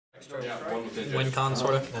Win con,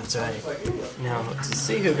 sort of. That's right. Now, to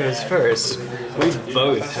see who goes first, we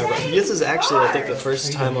both have... This is actually, I think, the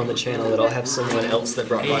first time on the channel that I'll have someone else that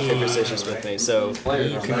brought rock, paper, scissors with me, so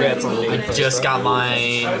congrats on being first. Just got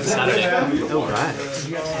mine Saturday. Oh, right.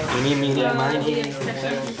 Eeny, meeny, miny.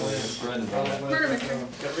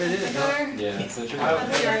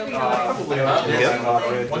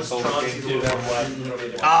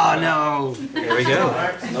 Oh, no. There we go.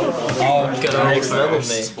 Oh, good old Next level,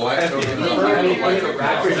 mate. I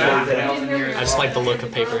just like the look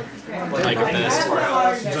of paper. I like it best.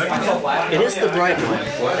 It is the bright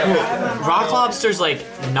one. Rock Lobster's like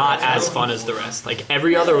not as fun as the rest. Like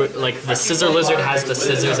every other, like the Scissor Lizard has the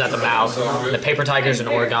scissors at the mouth. The Paper Tiger's an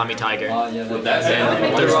origami tiger. And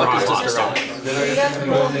there's Rock Lobster.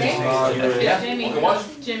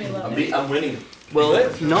 I'm winning. Well,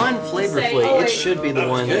 non-flavorfully, it should be the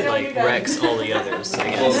one that like wrecks all the others, I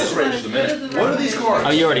guess. What are these cards?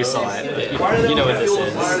 Oh, you already saw it. You know what this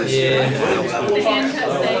is. Yeah.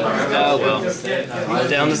 Oh well.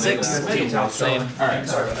 Down to 6. Same.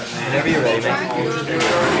 Whenever you're ready, mate.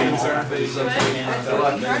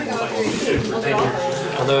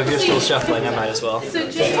 Although if you're still shuffling, I might as well. Just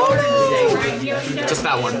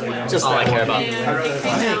that one. Just all I care about.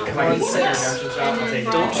 Hey, come on, 6.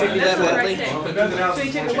 Don't treat me that badly.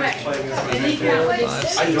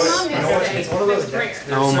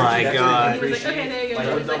 Oh my god.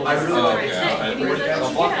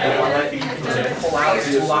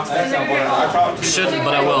 Shouldn't,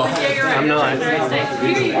 but I will. I'm not.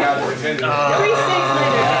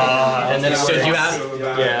 And then should you have?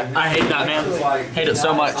 Yeah. I hate that, man. Hate it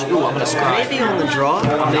so much. Ooh, I'm gonna scry. Maybe on the draw.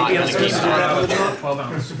 I'm not gonna keep it.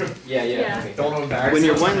 Yeah. When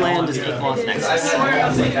your one land is Inkmoth Nexus.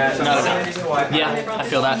 No. Yeah, I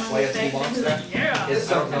feel that.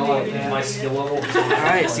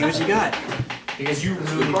 Alright, see what you got. Because you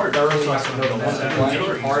really thoroughly have to know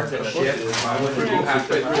that hard to shift, you have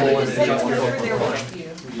to pull and adjust your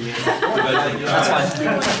That's fine.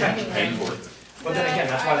 But then again,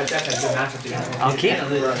 that's why the deck has good matchups. I'll keep it.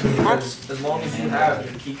 As long as you have,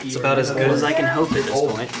 It's about as good as I can hope at this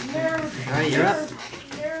point. Alright, you're up.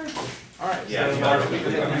 Alright, yeah,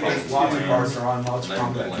 lots of cards are on lots of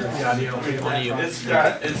combat. It's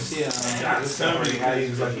got so many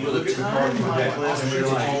values. Like you look at the card from the deck list and you're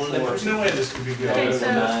like, there's no way this could be good.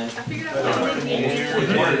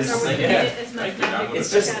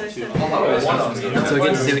 It's just So we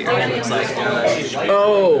get to see what your hand looks like.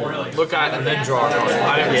 Oh, look at and then draw.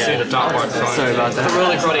 I didn't see the top part. Sorry about that. It's a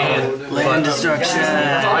really cruddy hand. Land destruction.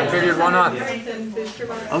 I figured why not?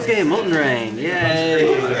 Okay, Molten Rain.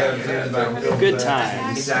 Yay. Good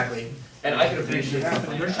times. exactly. And I could appreciate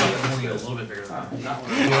that. Your shot is only a little bit bigger than You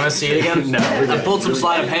want to see it again? No. I pulled some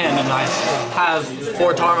sleight of hand and I have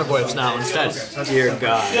 4 Tarmogoyfs now instead. Dear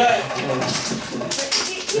God.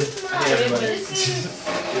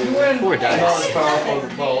 Poor dice.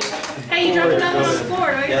 Hey, you dropped it down on the floor,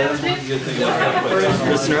 right?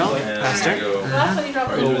 Glistener Elf, Pastor. Last time you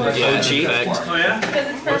dropped it on the floor. Yeah, Infect. Oh yeah? Because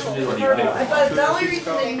it's purple. But the only reason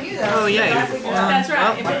that you knew that. Oh yeah. That's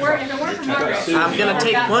right. If it weren't from Margaret. I'm gonna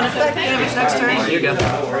take 1 effect damage next turn. Here you go.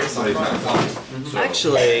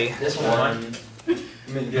 Actually,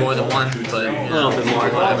 More than 1, but a little bit more.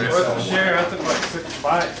 Whatever. Share, I took like 6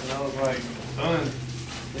 bites and I was like, done.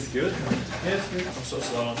 It's good. Yeah, it's good. I'm so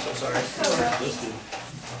slow, I'm so sorry.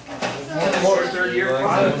 More third year.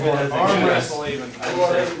 Arm wrestle even.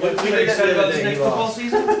 What they said about the next football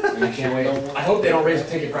season? I can't wait. I hope they don't raise the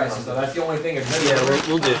ticket prices though. That's the only thing. Yeah,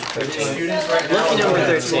 we'll do. Students right now. Lucky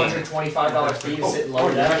number 13. $225 fee to sit and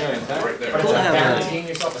lower that. But it's We'll like have guaranteeing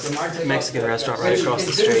yourself a smart Mexican restaurant right across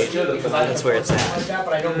the street. That's where it's at.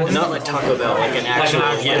 Not like Taco Bell, like an actual.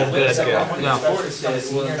 Yeah, good. that's good. No.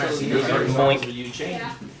 Boink.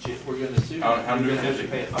 How many did you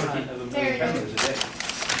pay?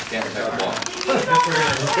 Can't Get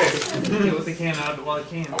what they can out of it while they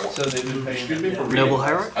can. So they've been paying. Noble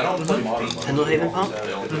Hierarch. I don't play modern. Pendelhaven Pump.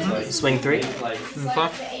 Swing 3.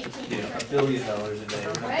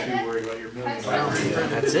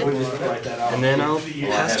 That's it. And then I'll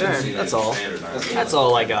pass turn. That's all. That's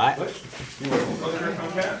all I got.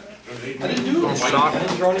 Shock.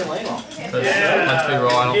 Let's be real, I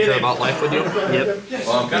don't care about life with you. Yep.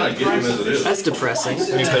 Well, I'm kind of getting as it is. That's depressing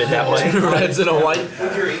when you put it that way. Reds and a white.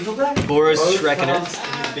 Boros Shrekking it.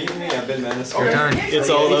 Beat me, I've been menaced. Your turn. It's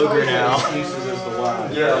all ogre now.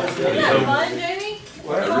 Yeah, fun, Jamie?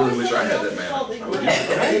 I really wish I had that mana. I would use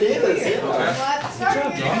it. It is.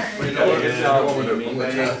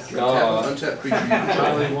 Untap creature.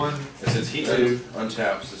 It says he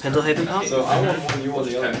untaps. Pendelhaven pop? So I want one, you want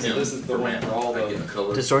the other. So this is the one for all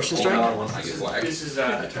the Distortion Strike? I get black. This is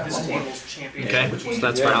this table's champion. Okay, so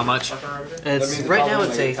that's for how much? It's right now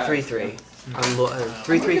it's a 3/3.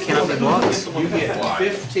 3/3 cannot be blocked. You get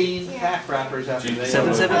 15 pack wrappers after they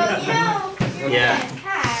 7/7. Yeah.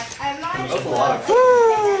 That's a lot of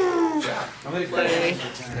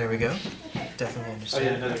There we go. Definitely Oh yeah,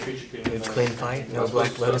 understand. another creature We came. have clean fight, no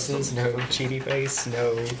black lotuses, no cheaty face,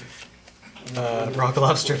 no rock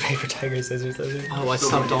lobster, paper tiger, scissors lizard. Oh, I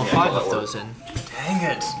stumped all 5 of those in. Dang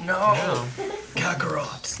it! No!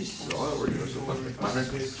 Kakarot!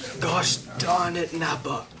 Gosh darn it,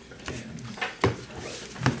 Nappa!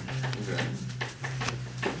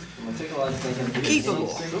 Keepable!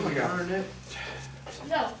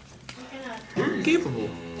 No. Capable.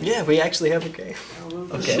 Yeah, we actually have a game.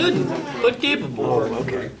 Okay. Shouldn't, but capable. Oh,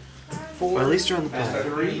 okay. Or at least you're on the path.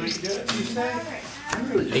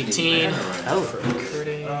 18.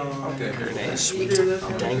 Oh, Okay. sweet.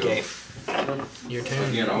 Dang game. Your turn.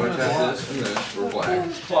 Again, I'm gonna tap this and this for black.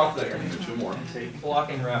 Clock there. And then 2 more.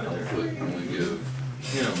 Blocking raptor. I'm gonna give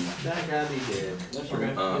him That guy be dead.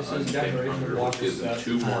 Untamed which gives him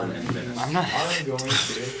 2 more and menace. I'm not. I'm going to.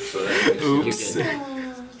 So that makes You did.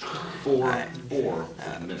 4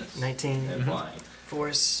 menace 19. and flying.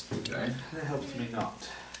 Force. Okay. That helps me not.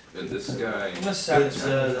 And this guy. I'm gonna set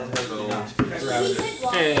So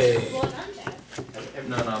Hey.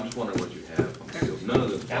 no, I'm just wondering what you have. None of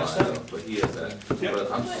them fly, but he has that.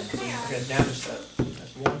 But I'm just, Okay, damage step.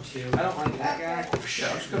 That's 1, 2. I don't like that guy. yeah,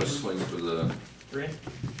 I'm just gonna swing for the. 3.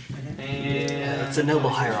 Yeah, it's a Noble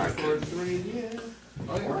Hierarch. For 3, yeah.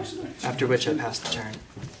 Oh, yeah. After which I pass the turn.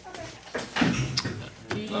 I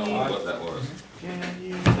don't know what that was.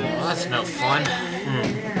 Well, that's no fun.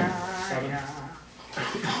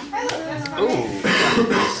 Ooh,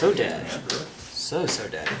 so dead. So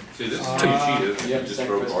dead. See, this is how you cheat it. You just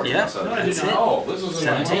throw cards Yeah. outside. That's it. Oh, this was in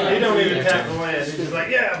my 17. hand. don't even tap the land. He's just like,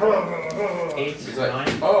 yeah, blah, blah, blah, blah. 8, He's like,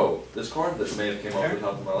 9. oh, this card that may have came off the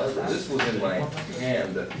top of my library. This was in my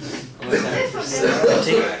hand.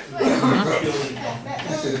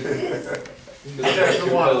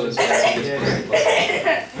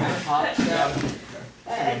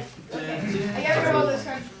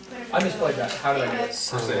 I just played that. How did I get it?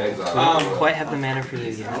 So, Say we exile. don't quite have the mana for you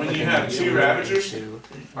yet. When you have 2 Ravagers, Two.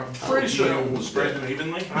 I'm pretty sure it was spread spread. them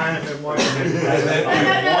evenly. I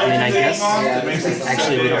mean, I guess.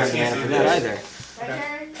 Actually, we don't have the mana for that either.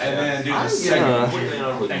 And then do the Uh, second.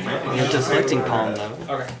 We have Deflecting Palm, though.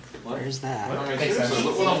 Okay. Where's that? Makes sense.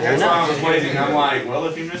 Look what I'm Fair That's why I enough. was waiting. I'm like, well,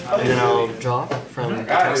 if you miss And then I'll draw from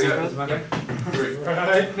Dryad Arbor.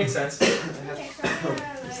 Right. Makes sense.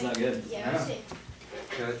 It's not good.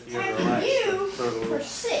 You for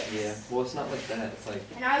 6. Yeah. Well, it's not like that. It's like,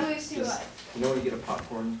 And I lose to what? you know when you get a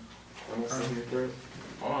popcorn almost in your throat?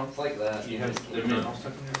 It's like that. You have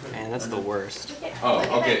Man, that's the worst. Oh,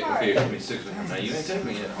 okay, okay, give me 6 of them. Now you ain't taking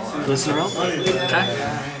me yet. Hold on. Glistener Elf?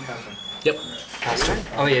 Okay. Yep. Pass turn?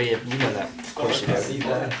 Oh, yeah, you know that. Of course you do. See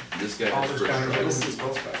that? This guy has first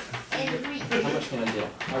strike. And How much can I get?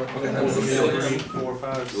 Okay, that was a million. 4,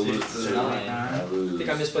 5, You'll lose 6, 2. 9. I I lose. think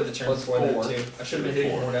I misplayed the turn Plus before that 4. too. I should have been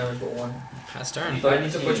hitting 4 damage, but 1. Pass turn. But I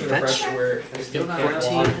need to put you in a Fetch. pressure where if you can't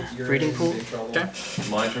 14, block, you're breeding in pool. big trouble. Okay.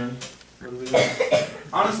 My turn.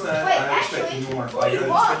 Honestly, I expected more. Like,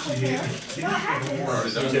 I expected you to more.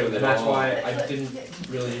 Is Me that- too, and that's why I didn't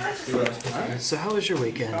really do what I was supposed to do. So how was your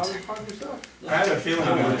weekend? I had a feeling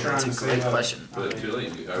we were trying to Great say that. question. But too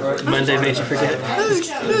late. I already- Monday made you forget. You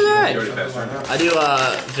already passed turn. I do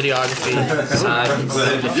videography side,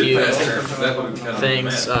 a few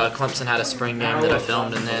things. Clemson had a spring game that I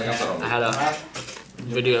filmed, and then I had a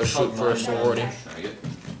video shoot for a sorority.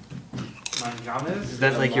 Is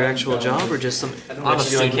that like your actual job or just some I'm a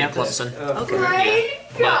what you do on student at campus? Clemson, Okay.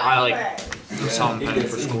 but I like saw him playing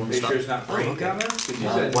for school and Make sure stuff. it's not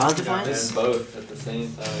free. Wild Defiance? It's both at the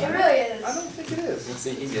same It time. really is. I don't think it is. Let's see,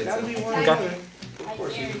 he It's gets gotta be it. one. Okay. Of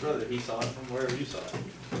course, he's your brother. He saw it from wherever you saw it.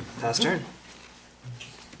 Pass turn.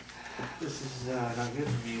 This is not good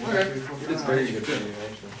for me. Okay. It's very good for you,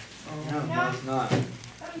 actually. No, it's not.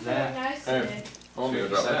 That was really nice today. So you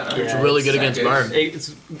drop that. It's really good against burn. It's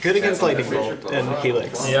good against Lightning Bolt and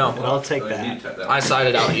Helix. Yeah. And I'll take that. I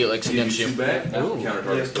sided out Helix against you.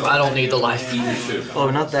 I don't need the life. Oh,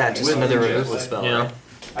 not that, just another removal spell. Yeah. Right?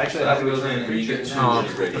 Actually, I goes in and you get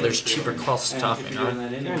But there's cheaper cost stuff, you know.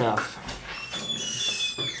 Fair enough.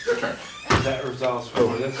 that resolves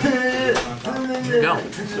for this. There you go.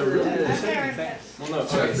 So really, well, no,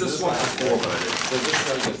 okay, so this one is 4, but so this is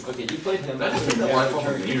like this. Okay, you played him. That's just you the have life to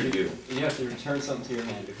of return- you. You have to return something to your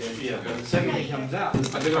hand, okay? Yeah, but the second he comes out, I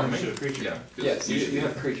think I'm gonna shoot a creature. Yeah. Yes, you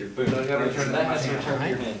have a creature. Boom. So I gotta return So it that to my has to hand. return to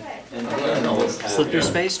your hand. And I then know this what's happens. Slip your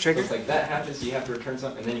space, So trigger. it's like that happens, you have to return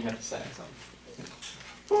something, and then you have to sack something.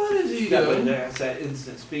 What is he doing? That's that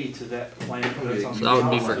instant speed to that plane. So that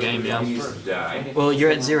would be for game, yeah. Die. Well, you're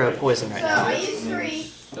at 0 poison right So now. I use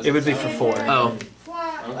 3. It would be for 4. Oh,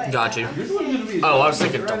 Fly, got you. Oh, I was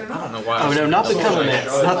thinking. I don't know why. Oh no, not the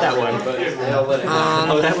Elements, not that one. But they'll let it go.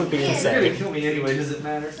 Oh, that would be You're gonna insane. kill me anyway, does it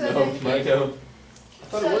matter? So No, then Michael. I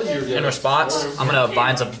thought it was your In response, I'm gonna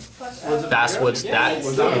Vines of plus Vastwood that.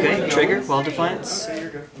 Okay, trigger, Wild Defiance.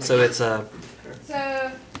 So it's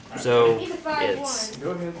so he's a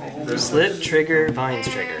 5/1. it's slip, trigger, vines,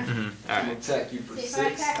 trigger. I'll attack you for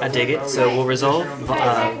 6. I dig it. So we'll resolve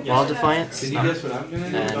Wild Defiance, Can you guess what I'm gonna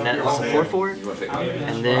do? and that's a 4/4, You wanna take my hand?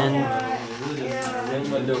 and then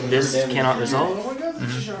this cannot resolve.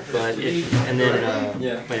 But and then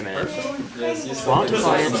wait a minute. Wild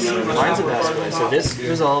Defiance, Vines of Vastwood. So this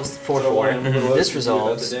resolves 4/4. This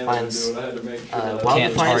resolves. Vines. Wild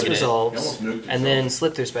Can't Defiance target it. resolves, and then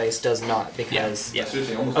Slip Through Space does not because yeah.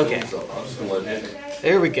 Seriously, almost Okay. killed himself. I'm just gonna let it hit me.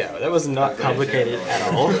 There we go. That was not complicated at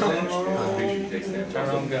all. Creature takes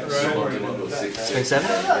damage. Swing 7.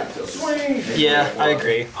 Yeah, I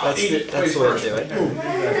agree. That's the way to do it.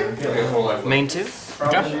 Okay, full life left. Main 2.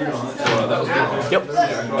 That was good. Yep.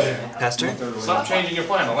 Pass turn. Stop changing your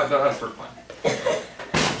plan. I like that first plan.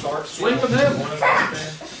 Swing with him.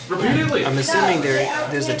 Repeatedly. I'm assuming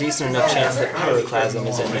there's a decent enough chance that Pyroclasm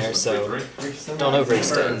is in there, so don't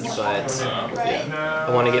overextend, but yeah. I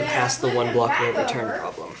want to get past the 1 block won't return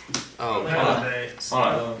problem. Oh, Hold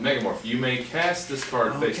on. Megamorph. You may cast this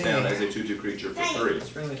card face down as a 2/2 creature for 3.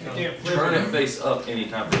 Turn it face up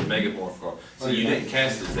anytime for the Megamorph card. So you didn't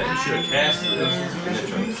cast this. That you should have casted it and then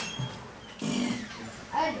turned it.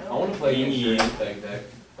 I I know. want to play against your Infect deck.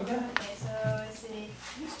 Okay, so let's see.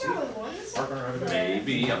 You start with 1s?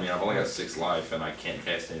 Maybe. I mean, I've only got 6 life and I can't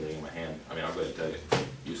cast anything in my hand. I mean, I'll go ahead and tell you.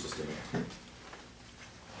 Useless to me.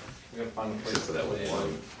 We gotta find a place Except for that one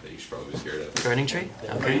that you should probably be scared of. Burning Tree?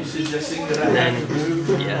 Are Okay. you suggesting that I Then,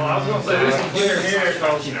 Well, yeah. I was gonna say this is clear here,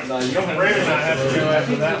 cause you know, Brandon and I have to go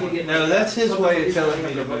after that one. No, that's his way of telling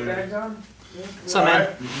me to move. What's up, man?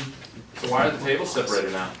 So why are the tables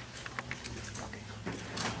separated now?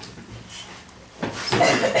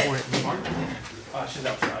 Oh, she's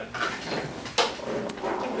outside.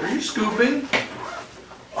 Are you scooping?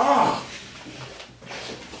 Ah!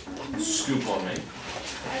 Scoop on me.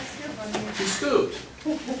 He scooped.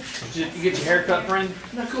 Did you get your hair cut, friend?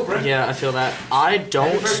 Not cool, Brent. yeah, I feel that. I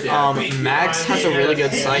don't. Max has a really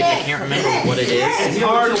good site. I can't remember what it is. It's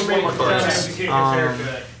hard for me to Um,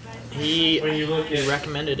 He when you look at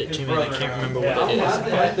recommended it to me. I can't remember what it is.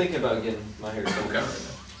 I'm thinking about getting my hair cut. Okay.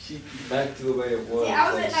 Back to the way it was. See,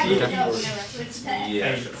 I was at like, 90 she- whenever I switched that.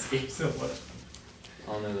 Yeah.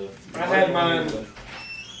 on the- I had mine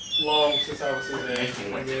long since I was his age.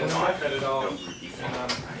 I guess. I cut it off.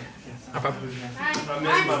 And, I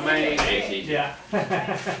missed my main. Yeah.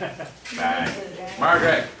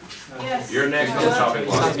 Margaret, Yes. you're next on the chopping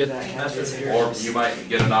block. Sounds good. Or you might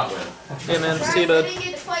get a not win. Yeah, man. Right, See you, so I bud. didn't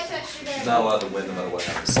get to play yesterday. She's not allowed to win no matter what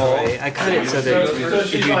happens. Sorry, I cut it so that if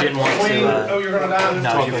you didn't want to, Oh, you're gonna die.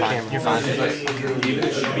 no, talk you're on fine. camera. You're fine. Even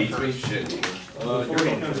if she beats me, she shouldn't win.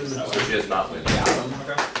 So she has not win.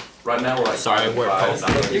 Right now we're like Sorry, we're 5, not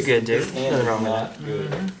You're winning. good, dude. Nothing wrong with that. Not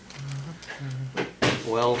good.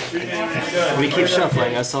 Well, we keep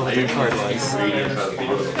shuffling. I saw what your card was.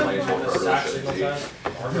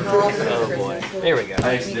 Oh boy. There we go. I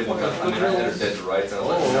actually did one time. I mean, I did her dead to rights, and I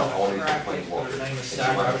was like, no, all these are playing walkers. And she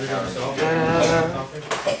might have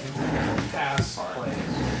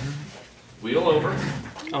wheel over.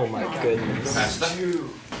 Oh my goodness. Faster.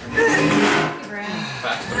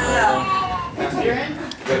 Faster.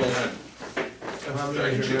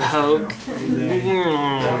 Poke.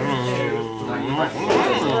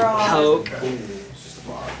 Poke.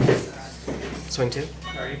 Swing 2.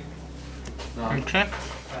 Okay.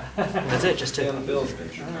 That's it, just Stay 2. on the field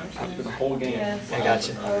for the whole game. I got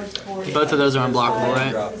you. Both of those are unblockable,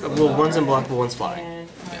 right? Well, one's unblockable, one's flying.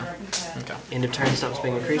 Okay. End of turn stops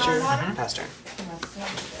being a creature. Pass turn.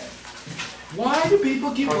 Why do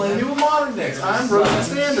people keep playing me with modern decks? I'm Rosa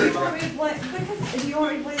Standard. Because you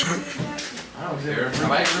already played I don't care.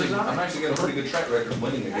 I'm actually got a pretty good track record of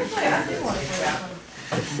winning against you.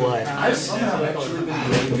 The flood. I've somehow actually been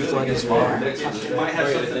really good Flood is against modern rare. decks. Might have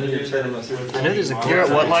something in your turn unless you're. I know there's a You're at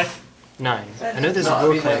what life? 9. I know there's a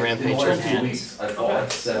Warclay Rampage in hand. I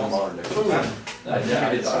fought 7 modern decks. I don't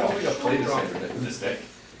think I played a standard deck with this deck.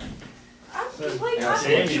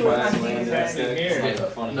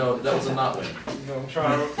 No, that was a not win.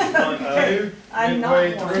 I'm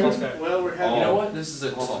not. Well, we're having. You know what? This is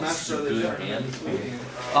a good hand.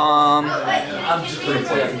 I'm just gonna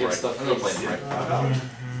play and get stuff. I'm gonna play right.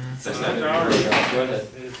 Go ahead.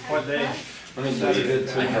 What day? I mean, that's good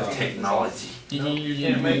too. I have technology. You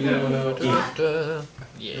can't make that one up.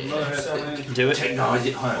 Do it.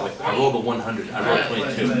 Technology. I rolled a 100. I rolled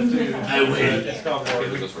 22. I win. It's called Okay,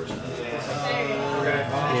 who goes first?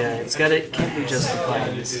 Yeah, it's got it. Can't be just the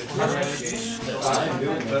planes.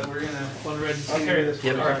 But we're gonna. I'll carry this.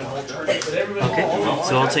 Yep. But everybody. Okay,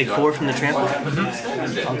 so I'll take 4 from the trample.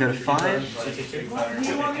 I'll go to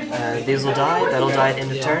 5. These will die. That'll die at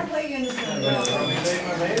end of turn.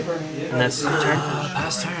 And that's your turn.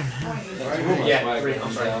 Last turn. Yeah, I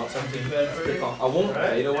won't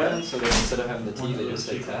pay to win, so instead of having the T, they just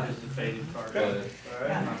take that.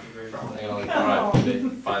 Alright,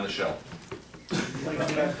 find the shell.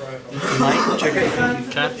 Might trigger.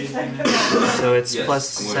 Okay. So it's Yes,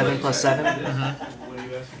 plus I'm going 7 with plus 7.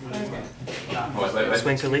 Wait.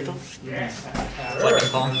 Swing for lethal. Flipping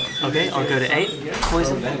palm. Okay, I'll go to 8.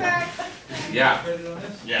 Poison. Yeah.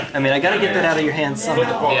 I mean, I gotta get that out of your hands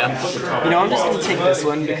somehow. Yeah. You know, I'm just gonna take this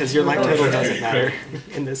one because your life total doesn't matter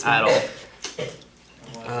in this one. At all.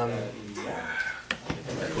 I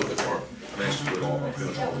put the card. I managed to put all my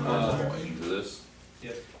control cards into this.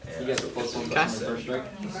 You get the plus 1 button on first strike.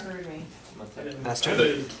 Last turn.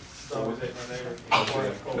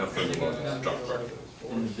 Nothing. Drop card.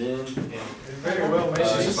 And then, Very well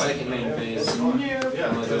made. second main phase. Yeah. I'm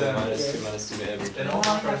gonna go -2/-2 to everything.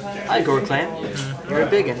 Hi, Gore Clan. You're a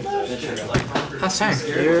biggin. Last turn.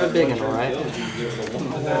 You're a biggin, alright?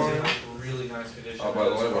 Oh, by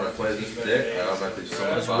the way, when I played this deck, I automatically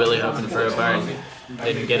summoned I was really hoping for a burn.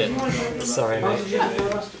 Didn't get it. Sorry, mate.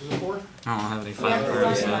 I don't have any fire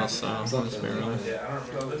cards now, so that's fair enough.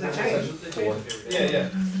 Yeah.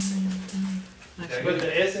 But the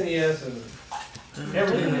SNES and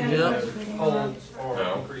everything Yep. holds or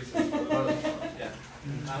No. increases. You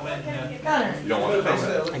don't want to face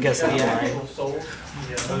that. I guess that's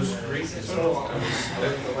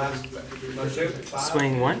fine.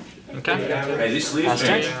 Swing 1. Okay. Hey, these sleeves Last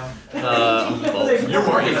turn. change. Well, You're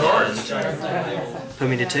marking cards. Put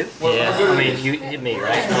me to 2. yeah. I mean, you hit me,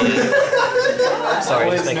 right? Sorry,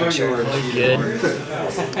 just making sure. Good.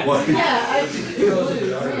 What?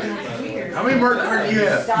 How many mark cards do you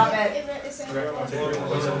have? Stop it.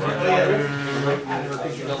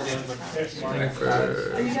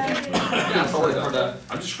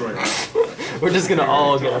 I'm just screwing up. We're just gonna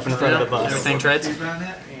all get up in front of the bus. Everything trades?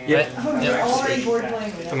 Yeah. Oh, you're already bored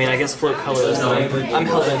playing with it. I mean, I guess float color is not. I'm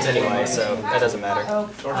hellbent anyway, so that doesn't matter.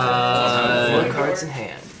 Float cards in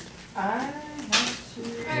hand. I have to.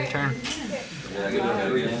 Your turn.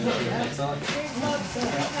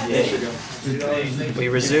 We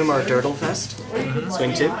resume our Dirtle Fest.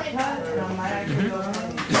 Swing 2.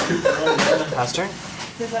 Pass turn.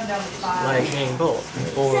 Since I'm down to 5. Lightning Bolt.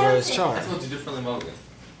 Bullrose Charm. What you differently, Mulligan?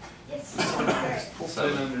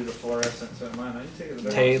 Sitting under the fluorescent, so mine. I take it.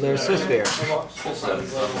 Taylor Swiftspear. Full 7.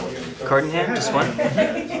 Card in hand, just 1.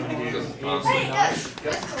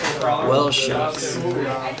 Well, shucks.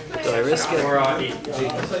 Do I risk it?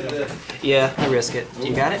 Yeah, I risk it.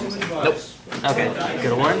 You got it? Nope. Okay, go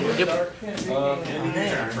to 1. Yep.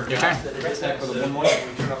 Your turn.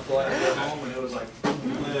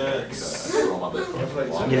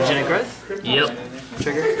 Mutagenic Growth? Yep.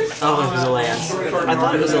 Trigger? Oh, it was a land. I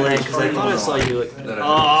thought it was a land because I thought I saw you.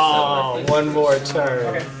 Oh, one more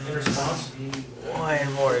turn.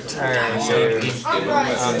 One more turn, dude.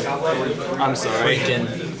 I'm sorry.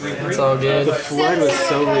 It's all The good. flood was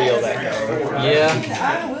so real that game. Yeah.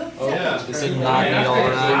 Did not need all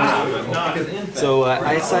of that. So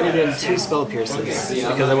I sided in 2 spell pierces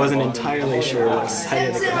because I wasn't entirely sure what I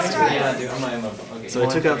sided against. Yeah, dude, I'm So I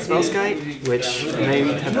took out Spellskite, which may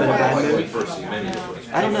have been a bad move.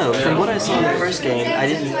 I don't know. From what I saw in the first game, I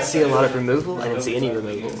didn't see a lot of removal. I didn't see any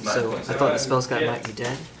removal. So I thought the Spellskite might be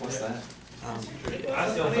dead. What's that?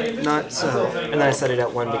 Not so. And then I set it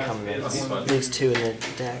at 1 become it. Leaves 2 in the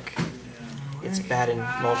deck. It's bad in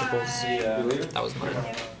multiples. That was mine.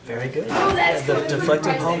 Very good. The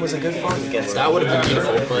deflecting palm was a good farm against That would have been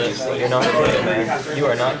beautiful, but You're not kidding, man. You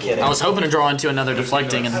are not kidding. I was hoping to draw into another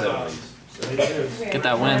deflecting, and get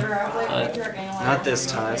that win. But Not this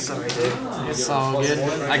time, sorry, dude. it's all good.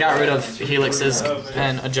 I got rid of Helix's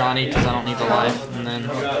and a Johnny because I don't need the life, and then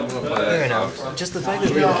Fair enough. Just the fact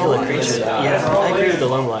that we kill a creature. Yeah, I agree with the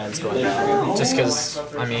Lone Lions going down. just because,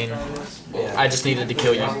 I mean, I just needed to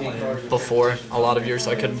kill you before a lot of yours,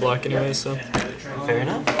 so I couldn't block anyway, so. Fair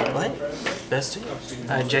enough. What? Best two.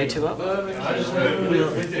 J2 up. We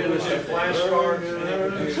do is a flash card, and then